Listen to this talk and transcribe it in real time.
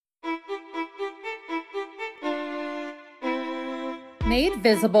Made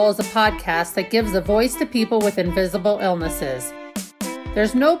Visible is a podcast that gives a voice to people with invisible illnesses.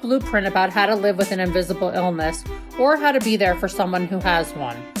 There's no blueprint about how to live with an invisible illness or how to be there for someone who has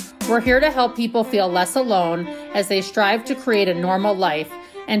one. We're here to help people feel less alone as they strive to create a normal life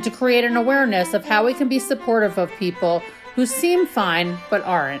and to create an awareness of how we can be supportive of people who seem fine but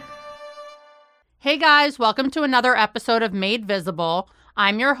aren't. Hey guys, welcome to another episode of Made Visible.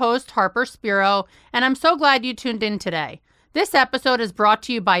 I'm your host, Harper Spiro, and I'm so glad you tuned in today. This episode is brought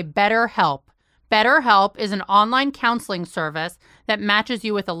to you by BetterHelp. BetterHelp is an online counseling service that matches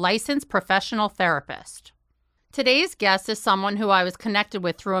you with a licensed professional therapist. Today's guest is someone who I was connected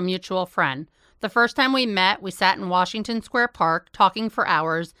with through a mutual friend. The first time we met, we sat in Washington Square Park talking for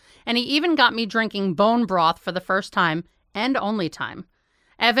hours, and he even got me drinking bone broth for the first time and only time.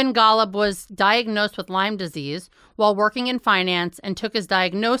 Evan Golub was diagnosed with Lyme disease while working in finance and took his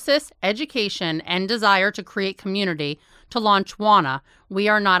diagnosis, education, and desire to create community to launch WANA, We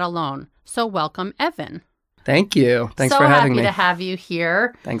Are Not Alone. So welcome, Evan. Thank you. Thanks for having me. So happy to have you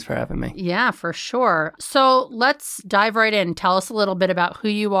here. Thanks for having me. Yeah, for sure. So let's dive right in. Tell us a little bit about who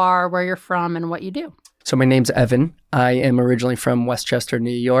you are, where you're from, and what you do. So my name's Evan. I am originally from Westchester, New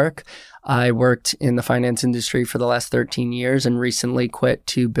York. I worked in the finance industry for the last 13 years and recently quit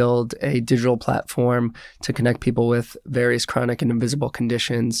to build a digital platform to connect people with various chronic and invisible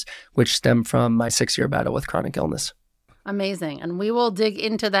conditions, which stem from my 6-year battle with chronic illness. Amazing. And we will dig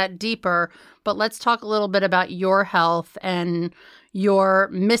into that deeper, but let's talk a little bit about your health and your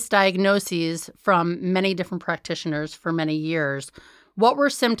misdiagnoses from many different practitioners for many years. What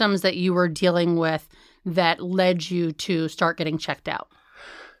were symptoms that you were dealing with that led you to start getting checked out?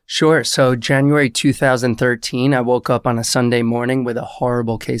 Sure. So January 2013, I woke up on a Sunday morning with a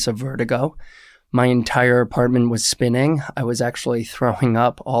horrible case of vertigo. My entire apartment was spinning. I was actually throwing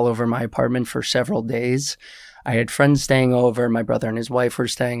up all over my apartment for several days. I had friends staying over. My brother and his wife were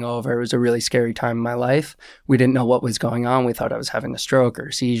staying over. It was a really scary time in my life. We didn't know what was going on. We thought I was having a stroke or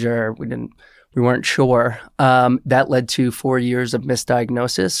a seizure. We weren't sure. That led to 4 years of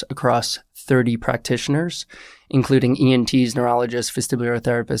misdiagnosis across 30 practitioners, including ENTs, neurologists, vestibular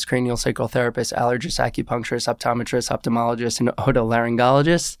therapists, cranial sacral therapists, allergists, acupuncturists, optometrists, ophthalmologists, and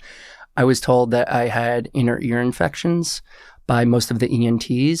otolaryngologists. I was told that I had inner ear infections by most of the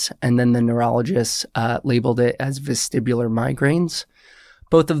ENTs, and then the neurologists labeled it as vestibular migraines.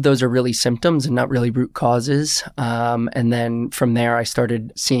 Both of those are really symptoms and not really root causes. And then from there, I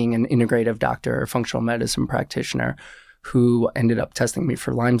started seeing an integrative doctor, a functional medicine practitioner, who ended up testing me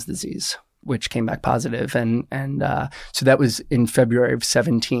for Lyme's disease, which came back positive. And so that was in February of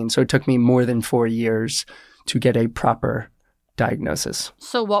 17. So it took me more than 4 years to get a proper diagnosis.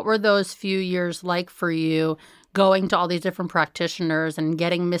 So what were those few years like for you, going to all these different practitioners and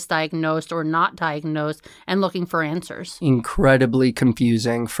getting misdiagnosed or not diagnosed and looking for answers? Incredibly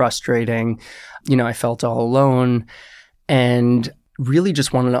confusing, frustrating. I felt all alone and really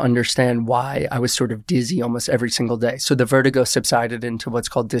just wanted to understand why I was sort of dizzy almost every single day. So the vertigo subsided into what's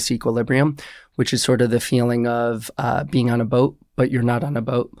called disequilibrium, which is sort of the feeling of being on a boat, but you're not on a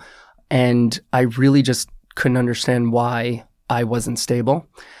boat. And I really just couldn't understand why I wasn't stable.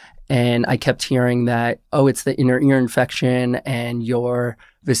 And I kept hearing that, it's the inner ear infection and your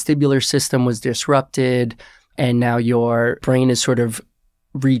vestibular system was disrupted and now your brain is sort of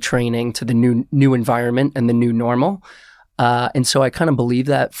retraining to the new environment and the new normal. And so I kind of believed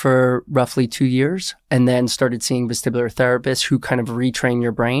that for roughly 2 years and then started seeing vestibular therapists who kind of retrain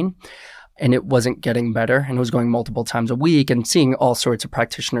your brain. And it wasn't getting better, and it was going multiple times a week and seeing all sorts of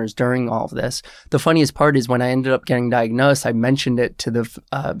practitioners during all of this. The funniest part is when I ended up getting diagnosed, I mentioned it to the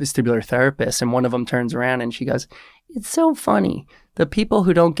vestibular therapist, and one of them turns around and she goes, "It's so funny. The people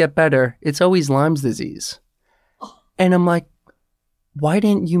who don't get better, it's always Lyme's disease." And I'm like, why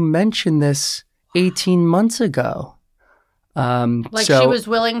didn't you mention this 18 months ago? She was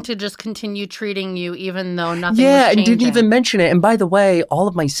willing to just continue treating you even though nothing was changing. Yeah, and didn't even mention it. And by the way, all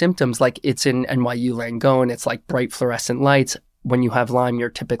of my symptoms, like it's in NYU Langone, it's like bright fluorescent lights. When you have Lyme, you're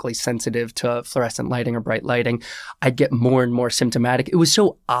typically sensitive to fluorescent lighting or bright lighting. I'd get more and more symptomatic. It was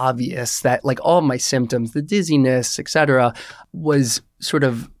so obvious that like all of my symptoms, the dizziness, etc., was sort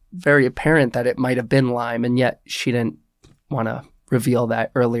of very apparent that it might have been Lyme. And yet she didn't want to reveal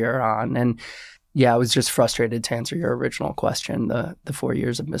that earlier on. And yeah, I was just frustrated to answer your original question, the 4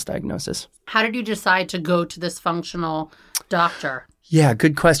 years of misdiagnosis. How did you decide to go to this functional doctor? Yeah,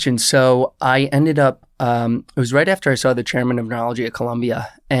 good question. So I ended up, it was right after I saw the chairman of neurology at Columbia,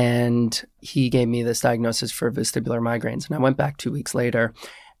 and he gave me this diagnosis for vestibular migraines. And I went back 2 weeks later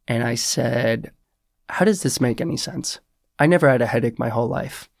and I said, how does this make any sense? I never had a headache my whole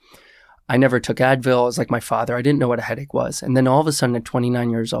life. I never took Advil. I was like my father. I didn't know what a headache was. And then all of a sudden at 29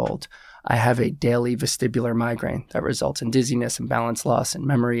 years old, I have a daily vestibular migraine that results in dizziness and balance loss and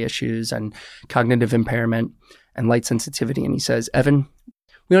memory issues and cognitive impairment and light sensitivity. And he says, Evan,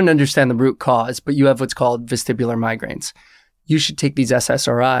 we don't understand the root cause, but you have what's called vestibular migraines. You should take these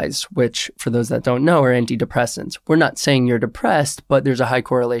SSRIs, which for those that don't know are antidepressants. We're not saying you're depressed, but there's a high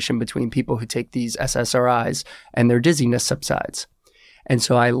correlation between people who take these SSRIs and their dizziness subsides. And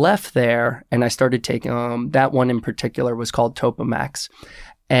so I left there and I started taking that one in particular was called Topamax.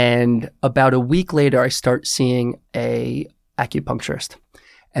 And about a week later, I start seeing a acupuncturist.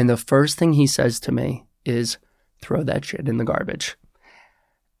 And the first thing he says to me is, throw that shit in the garbage.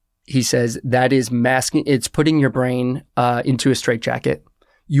 He says, that is masking, it's putting your brain into a straitjacket.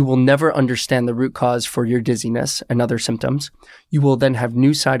 You will never understand the root cause for your dizziness and other symptoms. You will then have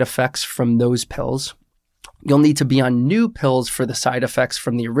new side effects from those pills. You'll need to be on new pills for the side effects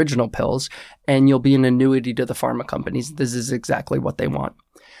from the original pills, and you'll be an annuity to the pharma companies. This is exactly what they want.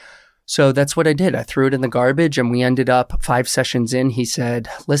 So that's what I did. I threw it in the garbage, and we ended up 5 sessions in. He said,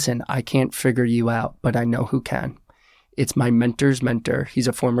 listen, I can't figure you out, but I know who can. It's my mentor's mentor. He's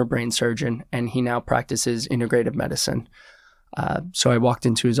a former brain surgeon, and he now practices integrative medicine. So I walked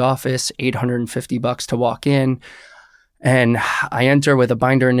into his office, $850 to walk in. And I enter with a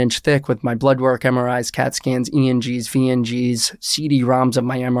binder an inch thick with my blood work, MRIs, CAT scans, ENGs, VNGs, CD-ROMs of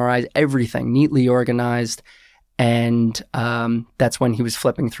my MRIs, everything neatly organized. And that's when he was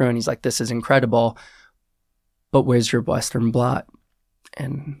flipping through and he's like, this is incredible, but where's your Western blot?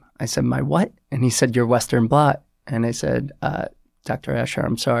 And I said, my what? And he said, your Western blot. And I said, Dr. Asher,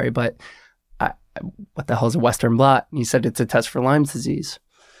 I'm sorry, but what the hell is a Western blot? And he said, it's a test for Lyme's disease.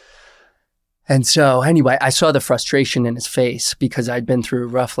 And so anyway, I saw the frustration in his face because I'd been through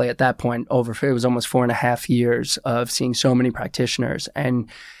roughly at that point it was almost 4.5 years of seeing so many practitioners. And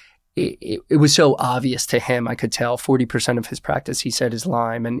it was so obvious to him. I could tell 40% of his practice, he said, is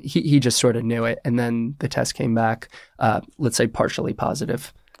Lyme. And he just sort of knew it. And then the test came back, let's say partially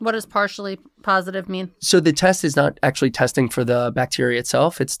positive. What does partially positive mean? So the test is not actually testing for the bacteria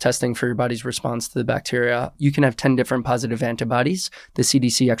itself. It's testing for your body's response to the bacteria. You can have 10 different positive antibodies. The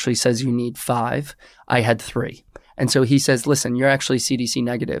CDC actually says you need 5. I had 3. And so he says, listen, you're actually CDC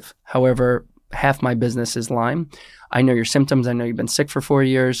negative. However, half my business is Lyme. I know your symptoms. I know you've been sick for 4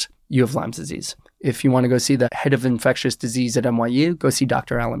 years. You have Lyme's disease. If you want to go see the head of infectious disease at NYU, go see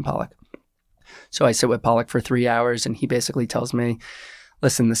Dr. Alan Pollack. So I sit with Pollack for 3 hours and he basically tells me,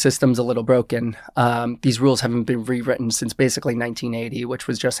 listen, the system's a little broken. These rules haven't been rewritten since basically 1980, which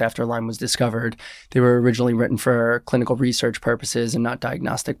was just after Lyme was discovered. They were originally written for clinical research purposes and not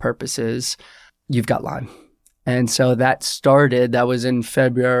diagnostic purposes. You've got Lyme. And so that was in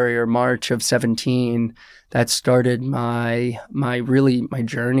February or March of 17. That started my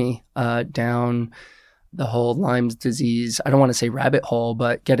journey down the whole Lyme's disease, I don't want to say rabbit hole,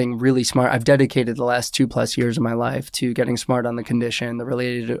 but getting really smart. I've dedicated the last 2+ years of my life to getting smart on the condition, the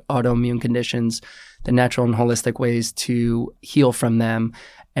related autoimmune conditions, the natural and holistic ways to heal from them.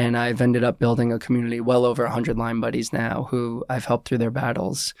 And I've ended up building a community, well over 100 Lyme buddies now, who I've helped through their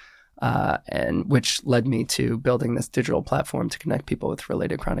battles, and which led me to building this digital platform to connect people with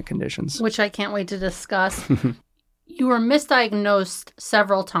related chronic conditions. Which I can't wait to discuss. You were misdiagnosed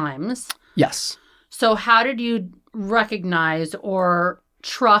several times. Yes. So how did you recognize or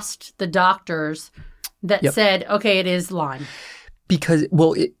trust the doctors that said, okay, it is Lyme? Because,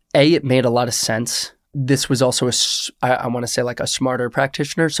 well, it made a lot of sense. This was also I want to say like a smarter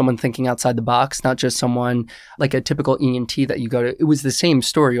practitioner, someone thinking outside the box, not just someone like a typical ENT that you go to. It was the same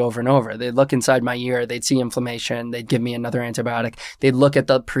story over and over. They'd look inside my ear, they'd see inflammation, they'd give me another antibiotic. They'd look at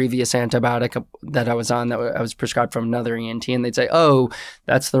the previous antibiotic that I was on, that I was prescribed from another ENT, and they'd say, oh,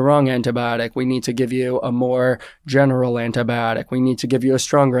 that's the wrong antibiotic. We need to give you a more general antibiotic. We need to give you a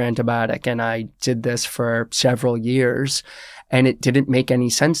stronger antibiotic. And I did this for several years. And it didn't make any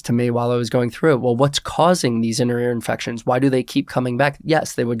sense to me while I was going through it. Well, what's causing these inner ear infections? Why do they keep coming back?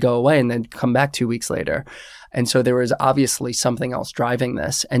 Yes, they would go away and then come back 2 weeks later. And so there was obviously something else driving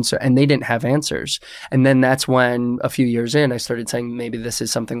this. And they didn't have answers. And then that's when a few years in, I started saying, maybe this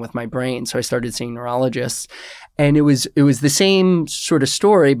is something with my brain. So I started seeing neurologists. And it was the same sort of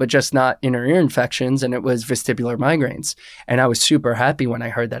story, but just not inner ear infections. And it was vestibular migraines. And I was super happy when I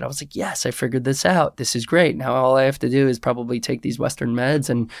heard that. I was like, yes, I figured this out. This is great. Now all I have to do is probably take these Western meds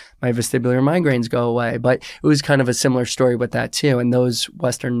and my vestibular migraines go away. But it was kind of a similar story with that too. And those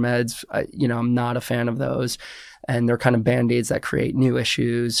Western meds, I'm not a fan of those. And they're kind of Band-Aids that create new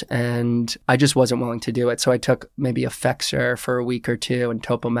issues. And I just wasn't willing to do it. So I took maybe Effexor for a week or two and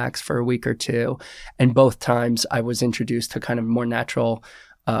Topamax for a week or two. And both times I was introduced to kind of more natural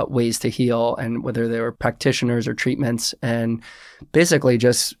ways to heal, and whether they were practitioners or treatments, and basically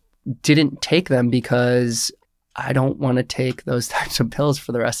just didn't take them because I don't want to take those types of pills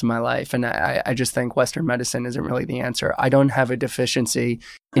for the rest of my life. And I just think Western medicine isn't really the answer. I don't have a deficiency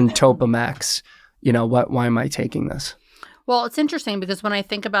in Topamax. Why am I taking this? Well, it's interesting because when I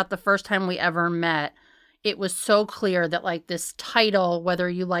think about the first time we ever met, it was so clear that like this title, whether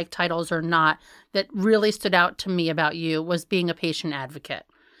you like titles or not, that really stood out to me about you was being a patient advocate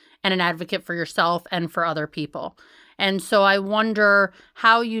and an advocate for yourself and for other people. And so I wonder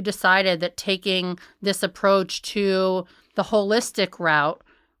how you decided that taking this approach to the holistic route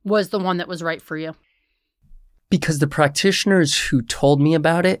was the one that was right for you. Because the practitioners who told me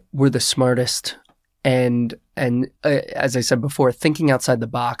about it were the smartest. And as I said before, thinking outside the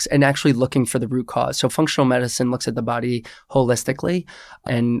box and actually looking for the root cause. So functional medicine looks at the body holistically,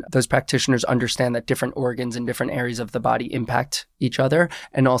 and those practitioners understand that different organs and different areas of the body impact each other,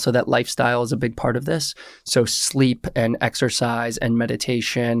 and also that lifestyle is a big part of this. So sleep and exercise and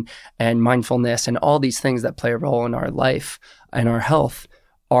meditation and mindfulness and all these things that play a role in our life and our health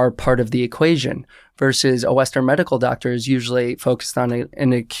are part of the equation, versus a Western medical doctor is usually focused on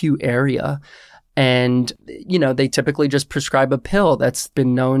an acute area. And, they typically just prescribe a pill that's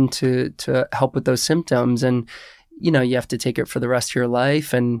been known to help with those symptoms. And, you have to take it for the rest of your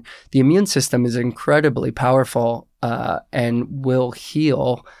life. And the immune system is incredibly powerful and will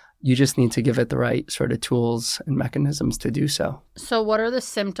heal. You just need to give it the right sort of tools and mechanisms to do so. So what are the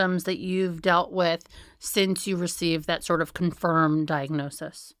symptoms that you've dealt with since you received that sort of confirmed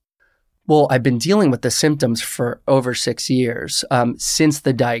diagnosis? Well, I've been dealing with the symptoms for over 6 years since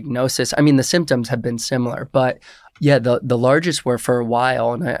the diagnosis. I mean, the symptoms have been similar, but yeah, the largest were for a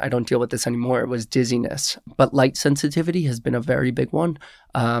while, and I don't deal with this anymore, it was dizziness. But light sensitivity has been a very big one.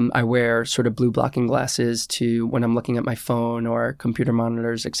 I wear sort of blue blocking glasses to when I'm looking at my phone or computer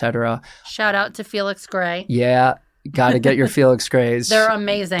monitors, etc. Shout out to Felix Gray. Yeah, got to get your Felix Grays. They're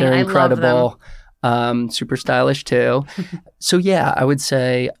amazing. They're incredible. I love them. Super stylish too. So yeah, I would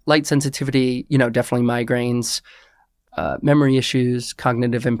say light sensitivity, definitely migraines, memory issues,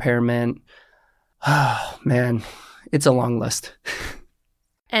 cognitive impairment. Oh man, it's a long list.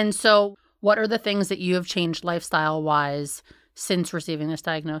 And so what are the things that you have changed lifestyle-wise since receiving this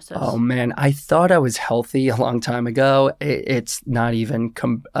diagnosis? Oh man, I thought I was healthy a long time ago. It's not even,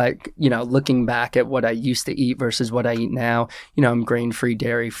 looking back at what I used to eat versus what I eat now. I'm grain-free,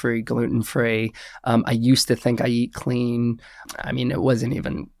 dairy-free, gluten-free. I used to think I eat clean. I mean, it wasn't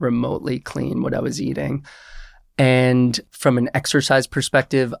even remotely clean what I was eating. And from an exercise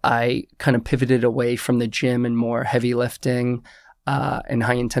perspective, I kind of pivoted away from the gym and more heavy lifting and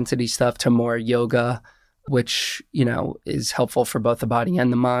high-intensity stuff to more yoga, which, is helpful for both the body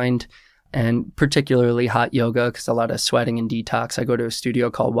and the mind, and particularly hot yoga because a lot of sweating and detox. I go to a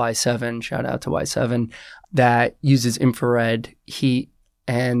studio called Y7, shout out to Y7, that uses infrared heat,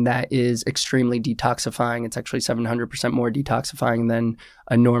 and that is extremely detoxifying. It's actually 700% more detoxifying than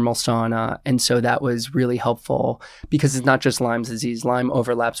a normal sauna. And so that was really helpful because it's not just Lyme's disease. Lyme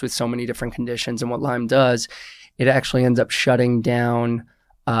overlaps with so many different conditions. And what Lyme does, it actually ends up shutting down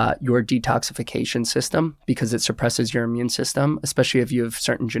your detoxification system because it suppresses your immune system, especially if you have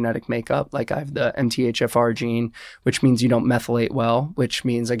certain genetic makeup. Like I have the MTHFR gene, which means you don't methylate well, which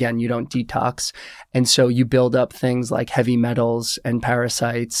means, again, you don't detox. And so you build up things like heavy metals and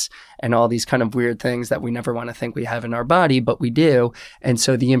parasites and all these kind of weird things that we never want to think we have in our body, but we do. And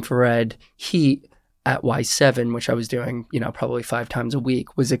so the infrared heat at Y7, which I was doing, probably 5 times a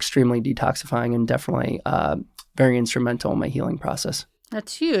week, was extremely detoxifying and definitely very instrumental in my healing process.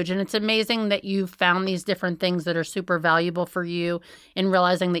 That's huge. And it's amazing that you found these different things that are super valuable for you in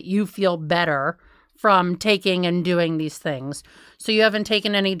realizing that you feel better from taking and doing these things. So you haven't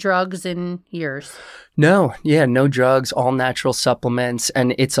taken any drugs in years? No. Yeah, no drugs, all natural supplements.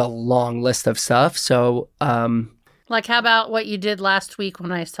 And it's a long list of stuff. So, like how about what you did last week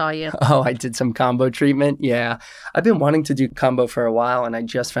when I saw you? Oh, I did some combo treatment. Yeah. I've been wanting to do combo for a while, and I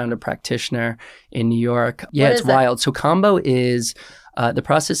just found a practitioner in New York. Yeah, it's wild. So combo is... the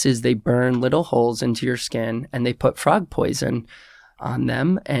process is they burn little holes into your skin and they put frog poison on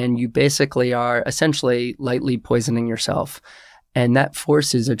them. And you basically are essentially lightly poisoning yourself. And that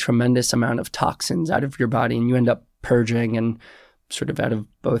forces a tremendous amount of toxins out of your body. And you end up purging and sort of out of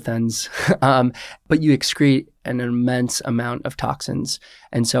both ends. But you excrete an immense amount of toxins.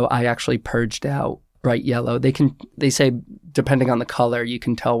 And so I actually purged out bright yellow. They say, depending on the color, you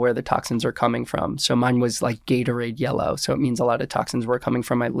can tell where the toxins are coming from. So mine was like Gatorade yellow. So it means a lot of toxins were coming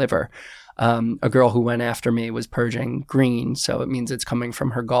from my liver. A girl who went after me was purging green, so it means it's coming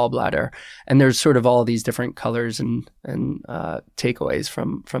from her gallbladder. And there's sort of all these different colors and takeaways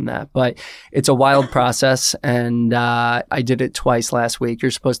from that. But it's a wild process, and I did it twice last week.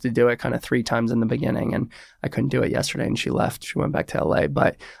 You're supposed to do it kind of 3 times in the beginning, and I couldn't do it yesterday, and she left. She went back to LA,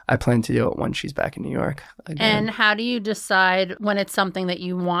 but I plan to do it when she's back in New York again. And how do you decide when it's something that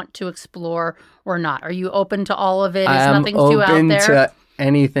you want to explore or not? Are you open to all of it? Is nothing too out there? I'm open to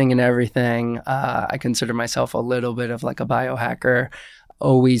anything and everything. I consider myself a little bit of like a biohacker,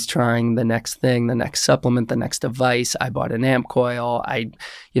 always trying the next thing, the next supplement, the next device. I bought an amp coil.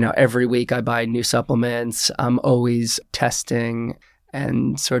 Every week I buy new supplements. I'm always testing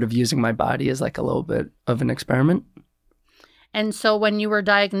and sort of using my body as like a little bit of an experiment. And so when you were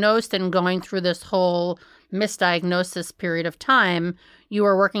diagnosed and going through this whole misdiagnosis period of time, you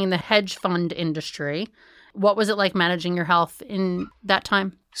were working in the hedge fund industry. What was it like managing your health in that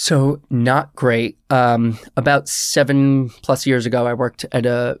time? So not great. About 7+ years ago, I worked at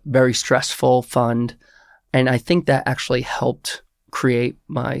a very stressful fund, and I think that actually helped create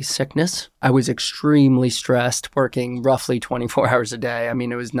my sickness. I was extremely stressed, working roughly 24 hours a day. I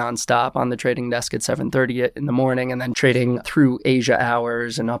mean, it was nonstop on the trading desk at 7:30 in the morning, and then trading through Asia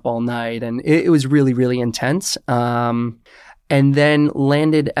hours and up all night. And it was really, really intense. And then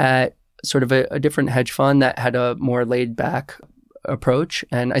landed at sort of a different hedge fund that had a more laid back approach.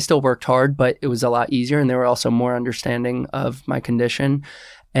 And I still worked hard, but it was a lot easier. And they were also more understanding of my condition.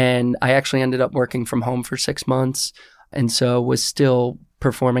 And I actually ended up working from home for 6 months. And so was still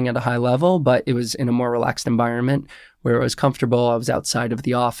performing at a high level, but it was in a more relaxed environment where it was comfortable. I was outside of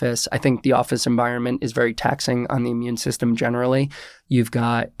the office. I think the office environment is very taxing on the immune system generally. You've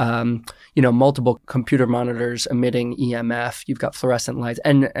got, multiple computer monitors emitting EMF. You've got fluorescent lights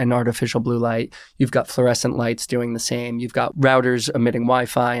and artificial blue light. You've got fluorescent lights doing the same. You've got routers emitting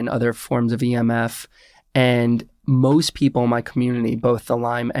Wi-Fi and other forms of EMF. And most people in my community, both the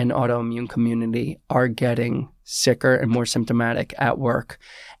Lyme and autoimmune community, are getting sicker and more symptomatic at work.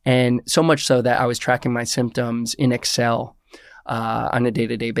 And so much so that I was tracking my symptoms in Excel on a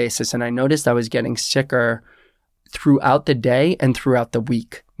day-to-day basis. And I noticed I was getting sicker throughout the day and throughout the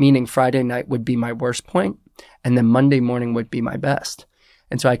week, meaning Friday night would be my worst point, and then Monday morning would be my best.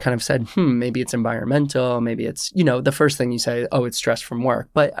 And so I kind of said, maybe it's environmental, maybe it's, the first thing you say, oh, it's stress from work.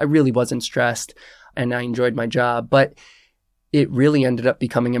 But I really wasn't stressed, and I enjoyed my job. But it really ended up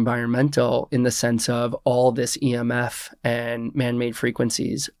becoming environmental in the sense of all this EMF and man-made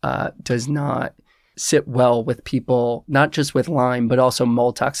frequencies does not sit well with people, not just with Lyme, but also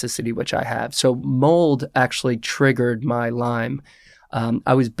mold toxicity, which I have. So mold actually triggered my Lyme.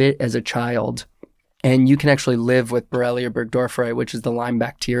 I was bit as a child, and you can actually live with Borrelia burgdorferi, which is the Lyme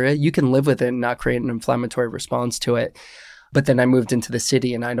bacteria. You can live with it and not create an inflammatory response to it. But then I moved into the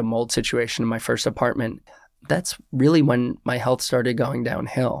city and I had a mold situation in my first apartment. That's really when my health started going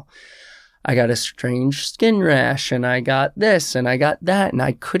downhill. I got a strange skin rash, and I got this and I got that, and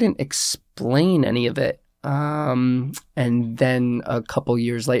I couldn't explain any of it. And then a couple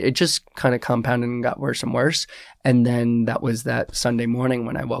years later, it just kind of compounded and got worse and worse. And then that was that Sunday morning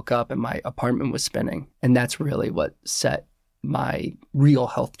when I woke up and my apartment was spinning. And that's really what set my real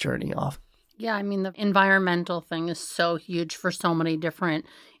health journey off. Yeah, I mean, the environmental thing is so huge for so many different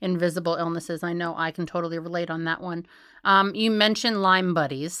invisible illnesses. I know I can totally relate on that one. You mentioned Lyme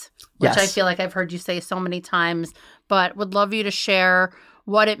Buddies, which Yes. I feel like I've heard you say so many times, but would love you to share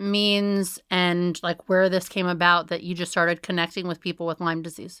what it means and like where this came about that you just started connecting with people with Lyme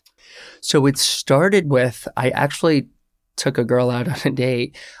disease. So it started with, I actually took a girl out on a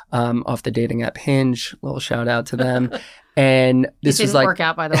date off the dating app Hinge. Little shout out to them. And this It was didn't like, work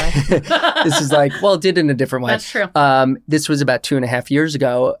out, by the way. this is like, well, it did in a different way. That's true. This was about 2.5 years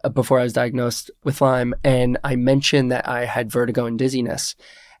ago before I was diagnosed with Lyme. And I mentioned that I had vertigo and dizziness.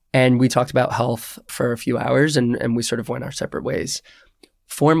 And we talked about health for a few hours and we sort of went our separate ways.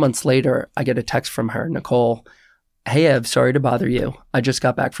 4 months later, I get a text from her, Nicole. Hey, Ev, sorry to bother you. I just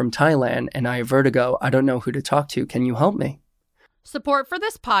got back from Thailand and I have vertigo. I don't know who to talk to. Can you help me? Support for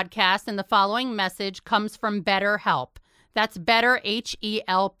this podcast and the following message comes from BetterHelp. That's Better,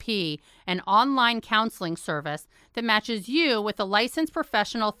 H-E-L-P, an online counseling service that matches you with a licensed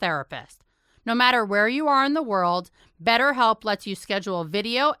professional therapist. No matter where you are in the world, BetterHelp lets you schedule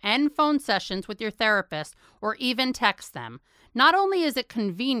video and phone sessions with your therapist or even text them. Not only is it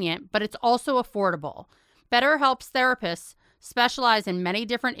convenient, but it's also affordable. BetterHelp's therapists specialize in many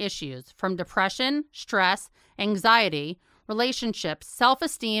different issues, from depression, stress, anxiety, relationships,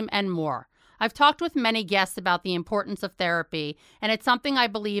 self-esteem, and more. I've talked with many guests about the importance of therapy, and it's something I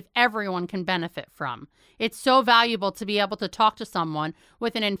believe everyone can benefit from. It's so valuable to be able to talk to someone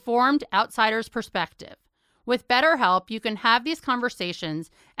with an informed outsider's perspective. With BetterHelp, you can have these conversations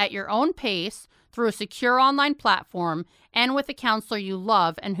at your own pace through a secure online platform and with a counselor you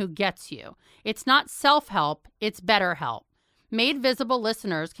love and who gets you. It's not self-help, it's BetterHelp. Made Visible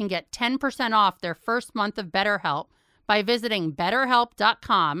listeners can get 10% off their first month of BetterHelp by visiting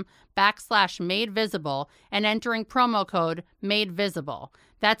betterhelp.com/madevisible and entering promo code MADEVISIBLE.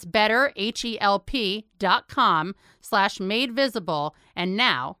 That's betterhelp.com/madevisible. And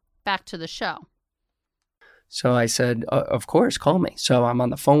now, back to the show. So I said, of course, call me. So I'm on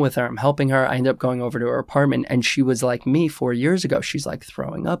the phone with her. I'm helping her. I end up going over to her apartment, and she was like me 4 years ago. She's like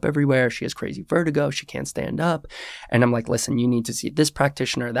throwing up everywhere. She has crazy vertigo. She can't stand up. And I'm like, listen, you need to see this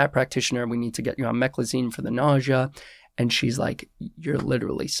practitioner, that practitioner. We need to get you on meclizine for the nausea. And she's like, you're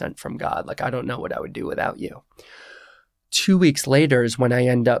literally sent from God. Like, I don't know what I would do without you. 2 weeks later is when I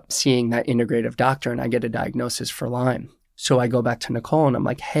end up seeing that integrative doctor, and I get a diagnosis for Lyme. So I go back to Nicole and I'm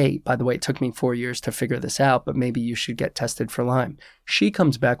like, hey, by the way, it took me 4 years to figure this out, but maybe you should get tested for Lyme. She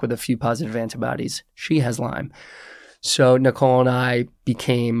comes back with a few positive antibodies. She has Lyme. So Nicole and I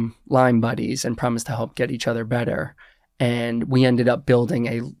became Lyme buddies and promised to help get each other better. And we ended up building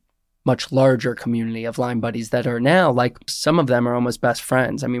a much larger community of Lyme buddies that are now, like, some of them are almost best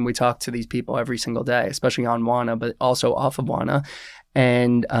friends. I mean, we talk to these people every single day, especially on WANA, but also off of WANA.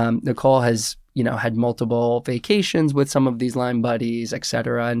 And Nicole has, had multiple vacations with some of these Lyme buddies, et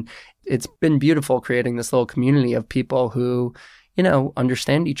cetera. And it's been beautiful creating this little community of people who,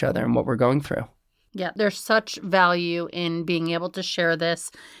 understand each other and what we're going through. Yeah, there's such value in being able to share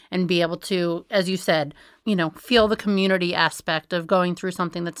this and be able to, as you said, feel the community aspect of going through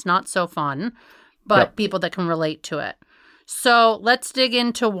something that's not so fun, but people that can relate to it. So let's dig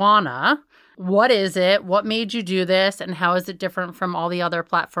into WANA. What is it? What made you do this? And how is it different from all the other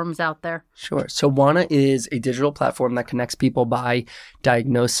platforms out there? Sure. So WANA is a digital platform that connects people by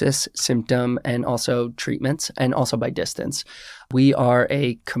diagnosis, symptom, and also treatments, and also by distance. We are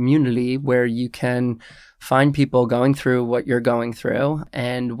a community where you can find people going through what you're going through.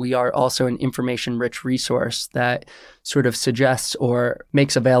 And we are also an information-rich resource that sort of suggests or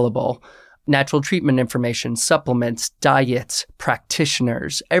makes available natural treatment information, supplements, diets,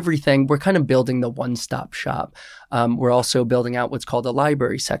 practitioners, everything. We're kind of building the one-stop shop. We're also building out what's called a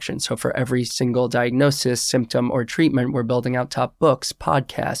library section. So for every single diagnosis, symptom, or treatment, we're building out top books,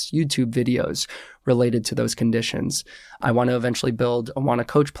 podcasts, YouTube videos related to those conditions. I want to eventually build a WANA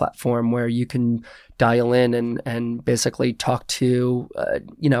Coach platform where you can dial in and basically talk to, a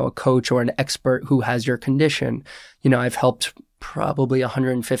coach or an expert who has your condition. I've helped probably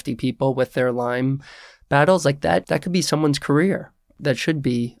 150 people with their Lyme battles. Like that could be someone's career. That should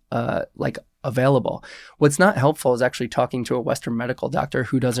be available. What's not helpful is actually talking to a Western medical doctor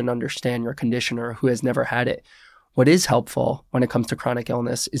who doesn't understand your condition or who has never had it. What is helpful when it comes to chronic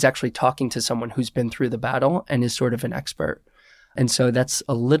illness is actually talking to someone who's been through the battle and is sort of an expert. And so that's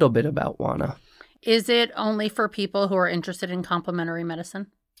a little bit about WANA. Is it only for people who are interested in complementary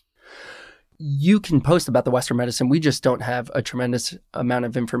medicine? You can post about the Western medicine. We just don't have a tremendous amount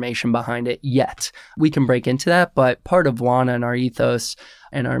of information behind it yet. We can break into that, but part of WANA and our ethos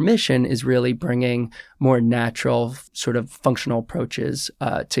and our mission is really bringing more natural, sort of functional approaches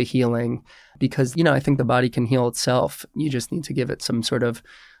to healing because, I think the body can heal itself. You just need to give it some sort of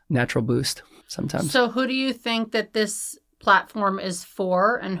natural boost sometimes. So who do you think that this platform is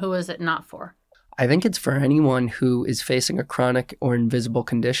for and who is it not for? I think it's for anyone who is facing a chronic or invisible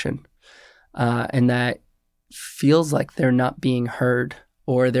condition. And that feels like they're not being heard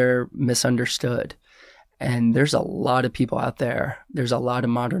or they're misunderstood. And there's a lot of people out there. There's a lot of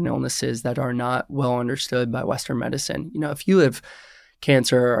modern illnesses that are not well understood by Western medicine. If you have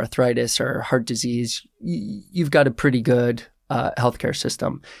cancer or arthritis or heart disease, you've got a pretty good healthcare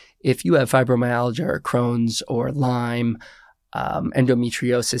system. If you have fibromyalgia or Crohn's or Lyme,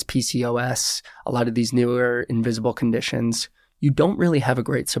 endometriosis, PCOS, a lot of these newer invisible conditions, you don't really have a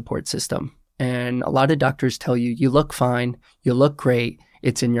great support system. And a lot of doctors tell you, you look fine, you look great,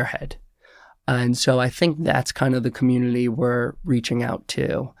 it's in your head. And so I think that's kind of the community we're reaching out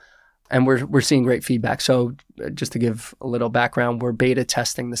to. And we're seeing great feedback. So just to give a little background, we're beta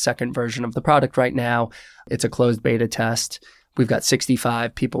testing the second version of the product right now. It's a closed beta test. We've got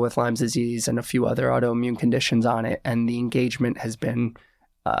 65 people with Lyme disease and a few other autoimmune conditions on it. And the engagement has been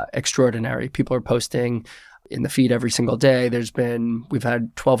extraordinary. People are posting in the feed every single day. We've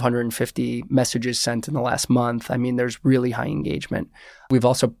had 1,250 messages sent in the last month. I mean, there's really high engagement. We've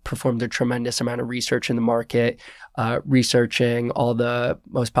also performed a tremendous amount of research in the market, researching all the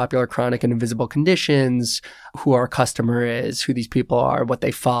most popular chronic and invisible conditions, who our customer is, who these people are, what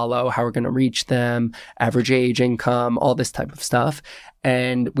they follow, how we're going to reach them, average age, income, all this type of stuff.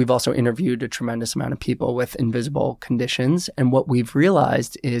 And we've also interviewed a tremendous amount of people with invisible conditions. And what we've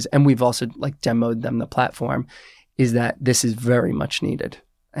realized is, and we've also demoed them the platform, is that this is very much needed.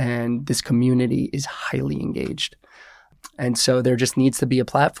 And this community is highly engaged. And so there just needs to be a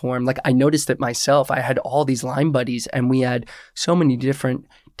platform. I noticed it myself. I had all these Lyme buddies, and we had so many different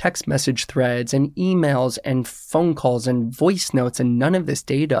text message threads and emails and phone calls and voice notes, and none of this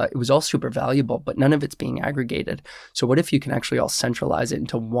data, it was all super valuable, but none of it's being aggregated. So what if you can actually all centralize it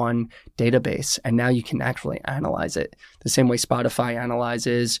into one database, and now you can actually analyze it the same way Spotify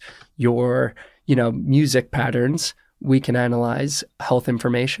analyzes your, music patterns. We can analyze health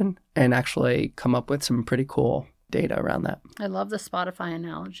information and actually come up with some pretty cool data around that. I love the Spotify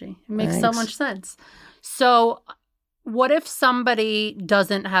analogy. It makes so much sense. So what if somebody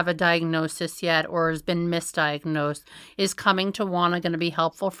doesn't have a diagnosis yet or has been misdiagnosed? Is coming to WANA going to be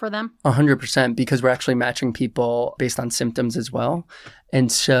helpful for them? 100%, because we're actually matching people based on symptoms as well. And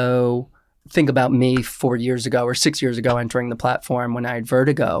so think about me 4 years ago or 6 years ago entering the platform when I had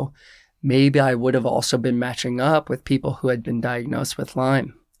vertigo. Maybe I would have also been matching up with people who had been diagnosed with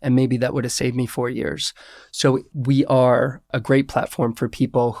Lyme. And maybe that would have saved me 4 years. So we are a great platform for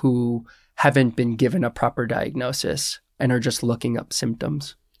people who haven't been given a proper diagnosis and are just looking up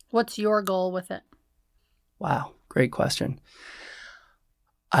symptoms. What's your goal with it? Wow, great question.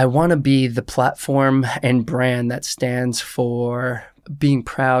 I want to be the platform and brand that stands for being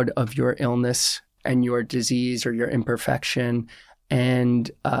proud of your illness and your disease or your imperfection.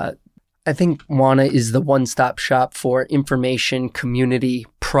 And I think WANA is the one-stop shop for information, community,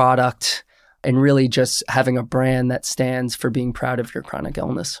 product, and really just having a brand that stands for being proud of your chronic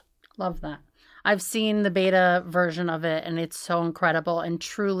illness. Love that. I've seen the beta version of it, and it's so incredible, and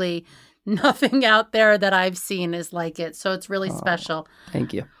truly nothing out there that I've seen is like it. So it's really special.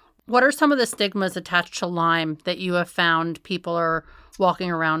 Thank you. What are some of the stigmas attached to Lyme that you have found people are walking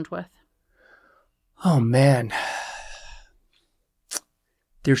around with? Oh, man.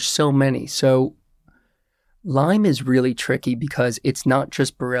 There's so many. So Lyme is really tricky because it's not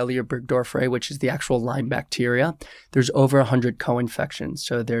just Borrelia burgdorferi, which is the actual Lyme bacteria. There's over 100 co-infections.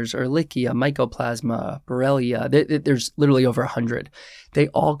 So there's Ehrlichia, Mycoplasma, Borrelia. There's literally over 100. They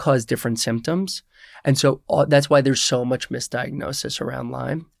all cause different symptoms. And so that's why there's so much misdiagnosis around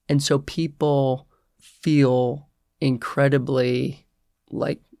Lyme. And so people feel incredibly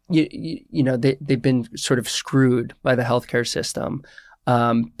they've been sort of screwed by the healthcare system.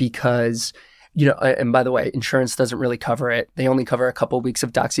 Because, and by the way, insurance doesn't really cover it. They only cover a couple of weeks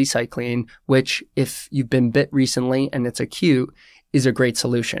of doxycycline, which if you've been bit recently and it's acute, is a great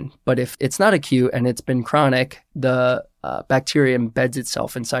solution. But if it's not acute and it's been chronic, the bacteria embeds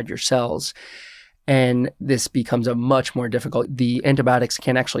itself inside your cells. And this becomes a much more difficult. The antibiotics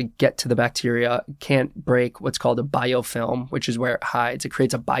can't actually get to the bacteria, can't break what's called a biofilm, which is where it hides. It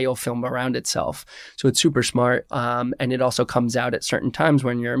creates a biofilm around itself. So it's super smart. And it also comes out at certain times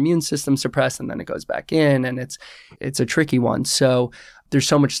when your immune system's suppressed, and then it goes back in, and it's a tricky one. So there's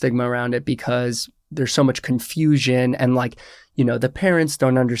so much stigma around it because there's so much confusion, and the parents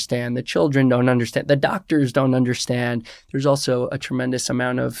don't understand, the children don't understand, the doctors don't understand. There's also a tremendous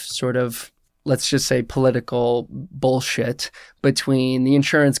amount of sort of, let's just say, political bullshit between the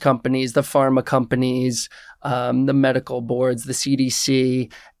insurance companies, the pharma companies, the medical boards, the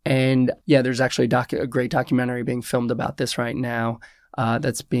CDC. And yeah, there's actually a great documentary being filmed about this right now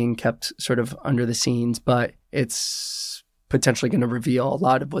that's being kept sort of under the scenes, but it's potentially going to reveal a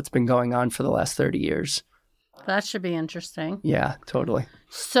lot of what's been going on for the last 30 years. That should be interesting. Yeah, totally.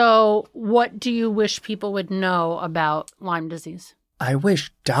 So what do you wish people would know about Lyme disease? I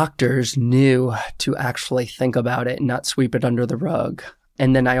wish doctors knew to actually think about it and not sweep it under the rug.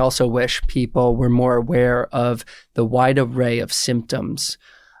 And then I also wish people were more aware of the wide array of symptoms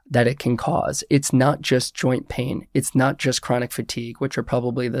that it can cause. It's not just joint pain. It's not just chronic fatigue, which are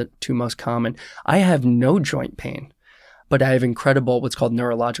probably the two most common. I have no joint pain, but I have incredible what's called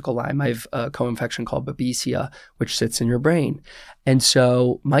neurological Lyme. I have a co-infection called Babesia, which sits in your brain. And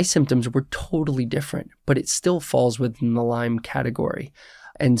so my symptoms were totally different, but it still falls within the Lyme category.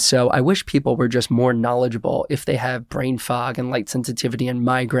 And so I wish people were just more knowledgeable if they have brain fog and light sensitivity and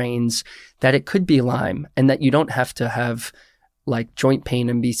migraines, that it could be Lyme, and that you don't have to have like joint pain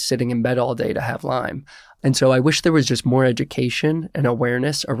and be sitting in bed all day to have Lyme. And so I wish there was just more education and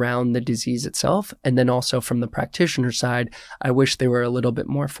awareness around the disease itself. And then also from the practitioner side, I wish they were a little bit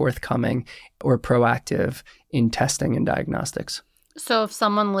more forthcoming or proactive in testing and diagnostics. So if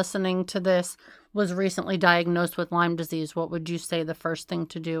someone listening to this was recently diagnosed with Lyme disease, what would you say the first thing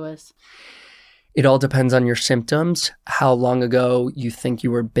to do is? It all depends on your symptoms, how long ago you think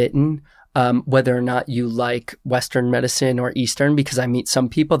you were bitten, whether or not you like Western medicine or Eastern, because I meet some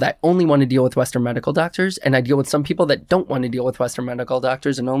people that only want to deal with Western medical doctors, and I deal with some people that don't want to deal with Western medical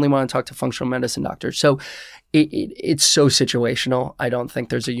doctors and only want to talk to functional medicine doctors. So it's so situational. I don't think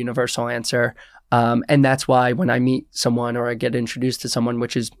there's a universal answer. And that's why when I meet someone or I get introduced to someone,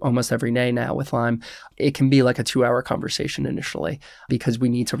 which is almost every day now with Lyme, it can be like a 2-hour conversation initially because we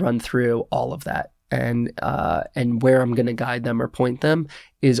need to run through all of that. And where I'm going to guide them or point them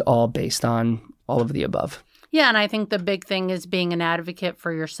is all based on all of the above. Yeah, and I think the big thing is being an advocate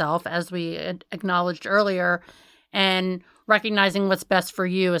for yourself, as we acknowledged earlier, and recognizing what's best for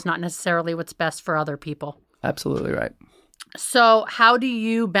you is not necessarily what's best for other people. Absolutely right. So how do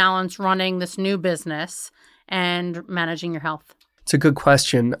you balance running this new business and managing your health? It's a good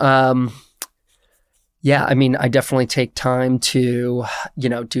question. Yeah, I mean, I definitely take time to,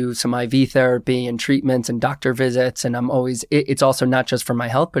 do some IV therapy and treatments and doctor visits. And it's also not just for my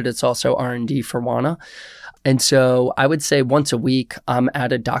health, but it's also R&D for WANA. And so I would say once a week, I'm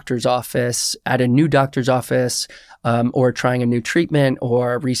at a doctor's office, at a new doctor's office, or trying a new treatment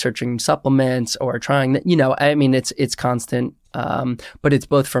or researching supplements or trying that, it's constant, but it's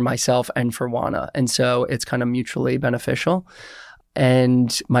both for myself and for WANA. And so it's kind of mutually beneficial.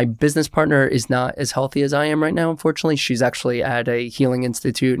 And my business partner is not as healthy as I am right now, unfortunately. She's actually at a healing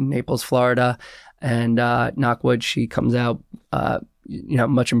institute in Naples, Florida. And knock wood, she comes out,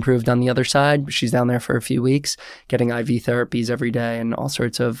 much improved on the other side. She's down there for a few weeks, getting IV therapies every day and all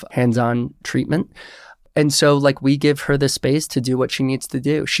sorts of hands-on treatment. And so we give her the space to do what she needs to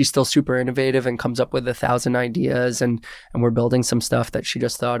do. She's still super innovative and comes up with 1,000 ideas. And we're building some stuff that she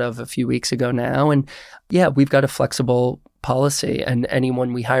just thought of a few weeks ago now. And yeah, we've got a flexible policy, and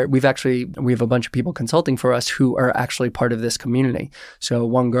anyone we hire, we have a bunch of people consulting for us who are actually part of this community. So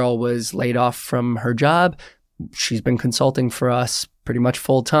one girl was laid off from her job. She's been consulting for us pretty much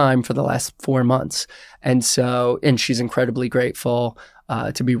full time for the last 4 months. And she's incredibly grateful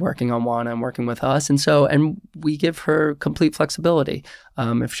to be working on WANA and working with us. And we give her complete flexibility.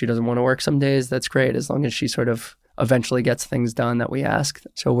 If she doesn't want to work some days, that's great, as long as she sort of eventually gets things done that we ask.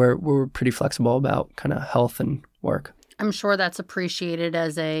 So we're pretty flexible about kind of health and work. I'm sure that's appreciated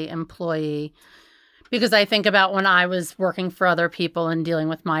as a employee, because I think about when I was working for other people and dealing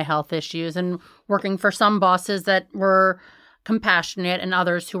with my health issues and working for some bosses that were compassionate and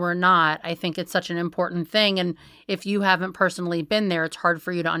others who were not. I think it's such an important thing. And if you haven't personally been there, it's hard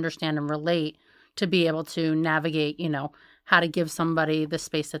for you to understand and relate to be able to navigate, how to give somebody the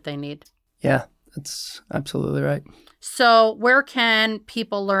space that they need. Yeah, that's absolutely right. So where can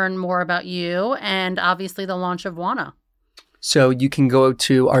people learn more about you and obviously the launch of WANA? So you can go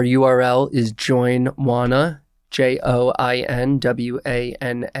to our URL is joinwana,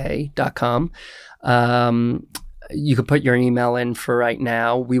 joinwana.com. You can put your email in for right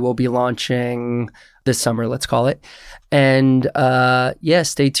now. We will be launching this summer, let's call it. And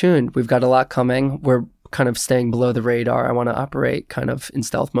stay tuned. We've got a lot coming. We're kind of staying below the radar. I want to operate kind of in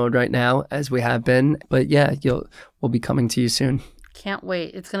stealth mode right now, as we have been. But yeah, we'll be coming to you soon. Can't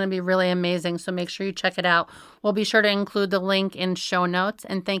wait. It's going to be really amazing. So make sure you check it out. We'll be sure to include the link in show notes.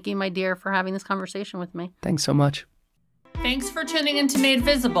 And thank you, my dear, for having this conversation with me. Thanks so much. Thanks for tuning in to Made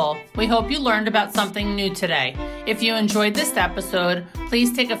Visible. We hope you learned about something new today. If you enjoyed this episode,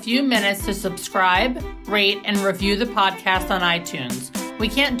 please take a few minutes to subscribe, rate, and review the podcast on iTunes. We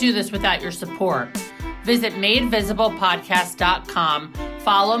can't do this without your support. Visit MadeVisiblePodcast.com.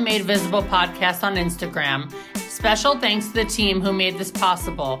 Follow Made Visible Podcast on Instagram. Special thanks to the team who made this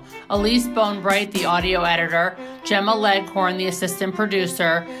possible. Elise Bonebright, the audio editor, Gemma Leghorn, the assistant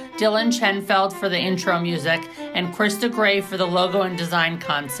producer, Dylan Chenfeld for the intro music, and Krista Gray for the logo and design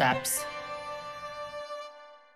concepts.